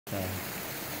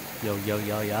Yo, yo,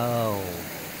 yo, yo.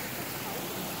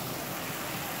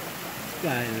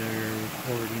 Skyler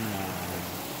recording on.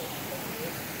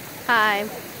 Hi.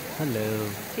 Hello.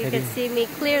 You can see me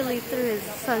clearly through his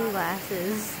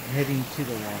sunglasses. Heading to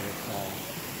the waterfall.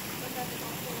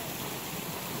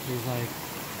 There's like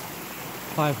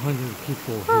 500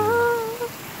 people here.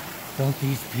 Don't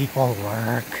these people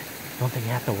work? Don't they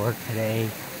have to work today?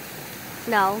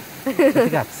 No. They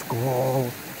got school.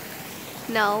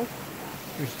 No.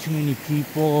 There's too many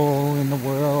people in the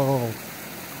world.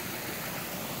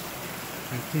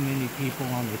 There's too many people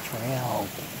on the trail.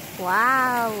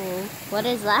 Wow. What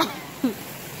is that?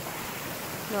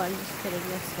 No, I'm just kidding.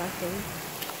 That's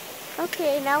nothing.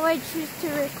 Okay, now I choose to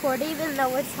record even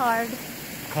though it's hard.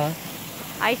 Huh?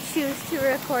 I choose to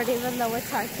record even though it's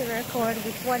hard to record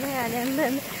with one hand and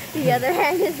then the other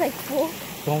hand is like full.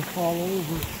 Don't fall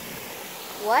over.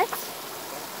 What? Don't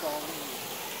fall over.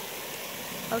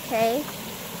 Okay.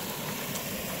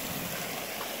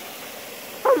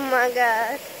 Oh my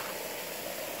god.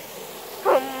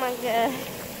 Oh my god.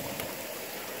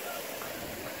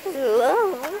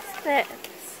 Low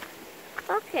steps.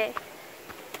 Okay.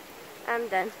 I'm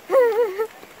done.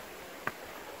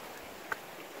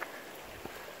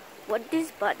 What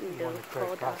does button do?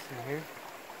 Hold on. Here?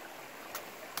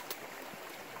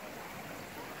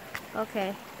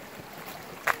 Okay.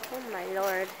 Oh my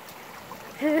lord.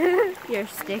 Your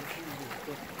stick.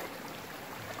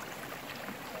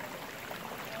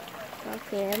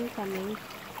 Okay, I'm coming.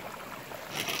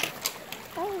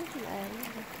 Oh my.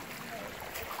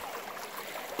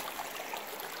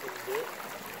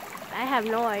 I have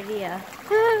no idea.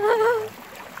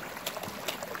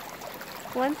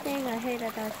 One thing I hate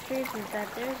about streets is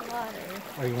that there's water.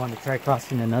 Or you want to try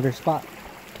crossing another spot?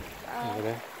 Over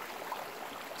there.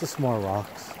 Just more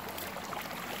rocks.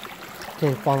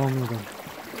 Okay, follow me then.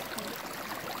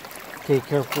 Okay,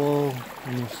 careful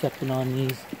when you're stepping on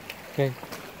these. Okay.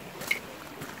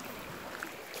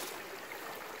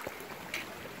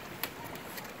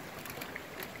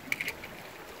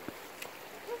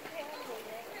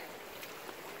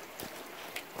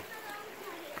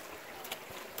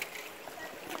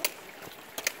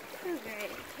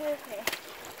 Okay.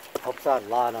 Helps out a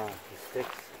lot on the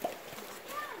sticks.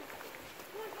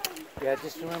 Yeah,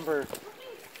 just remember,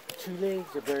 2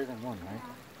 legs are better than 1, right?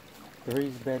 3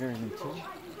 is better than 2.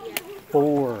 Yeah.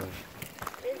 4. Is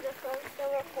the phone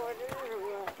still recording or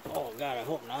what? Oh God, I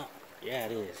hope not. Yeah,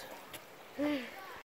 it is.